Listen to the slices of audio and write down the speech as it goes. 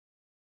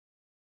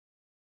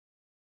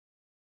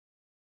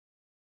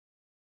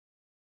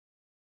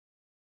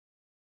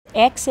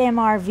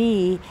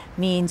XMRV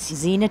means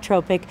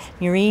xenotropic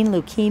murine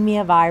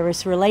leukemia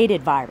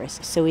virus-related virus,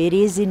 so it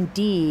is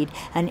indeed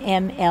an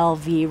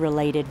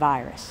MLV-related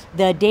virus.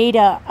 The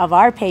data of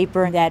our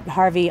paper that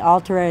Harvey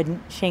Alter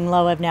and Shyh-Ching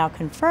have now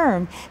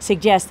confirmed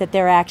suggests that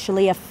there are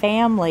actually a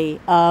family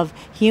of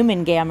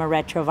human gamma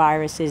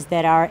retroviruses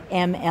that are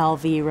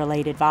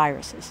MLV-related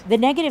viruses. The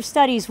negative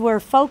studies were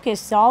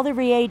focused, all the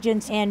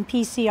reagents and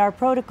PCR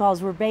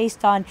protocols were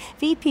based on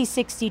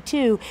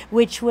VP62,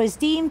 which was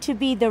deemed to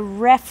be the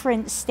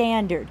reference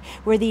standard,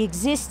 where the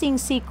existing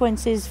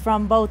sequences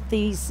from both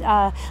these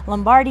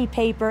Lombardi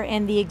paper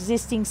and the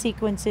existing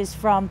sequences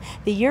from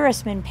the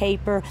Urisman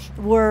paper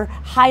were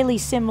highly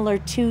similar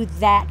to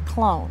that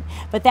clone.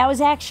 But that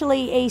was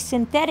actually a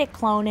synthetic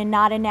clone and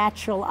not a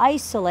natural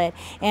isolate,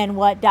 and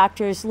what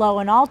Drs. Lowe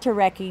and Alter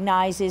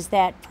recognize is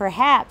that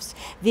perhaps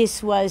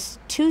this was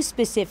too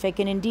specific,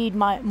 and indeed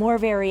more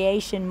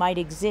variation might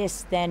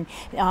exist than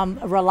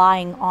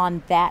relying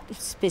on that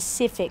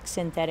specific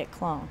synthetic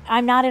clone.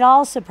 I'm not at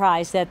all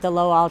surprised that the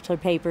Lowe-Alter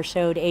paper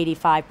showed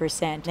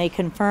 85%. They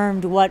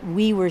confirmed what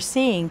we were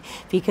seeing,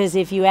 because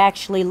if you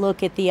actually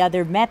look at the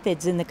other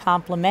methods and the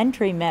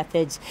complementary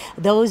methods,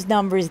 those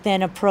numbers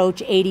then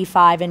approach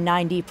 85 and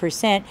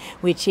 90%,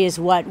 which is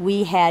what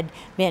we had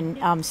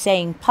been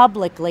saying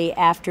publicly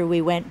after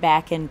we went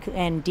back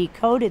and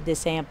decoded the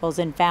samples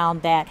and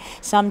found that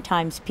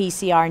sometimes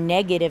PCR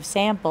negative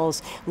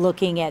samples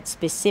looking at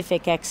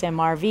specific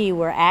XMRV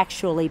were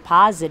actually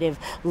positive,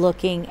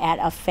 looking at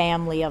a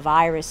family of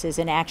viruses,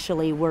 and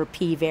actually were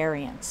P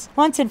variants.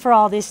 Once and for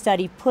all, this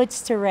study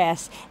puts to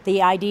rest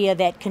the idea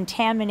that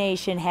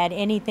contamination had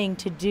anything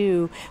to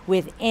do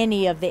with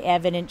any of the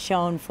evidence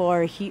shown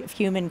for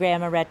human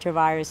gamma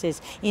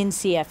retroviruses in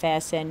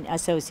CFS and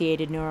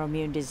associated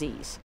neuroimmune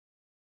disease.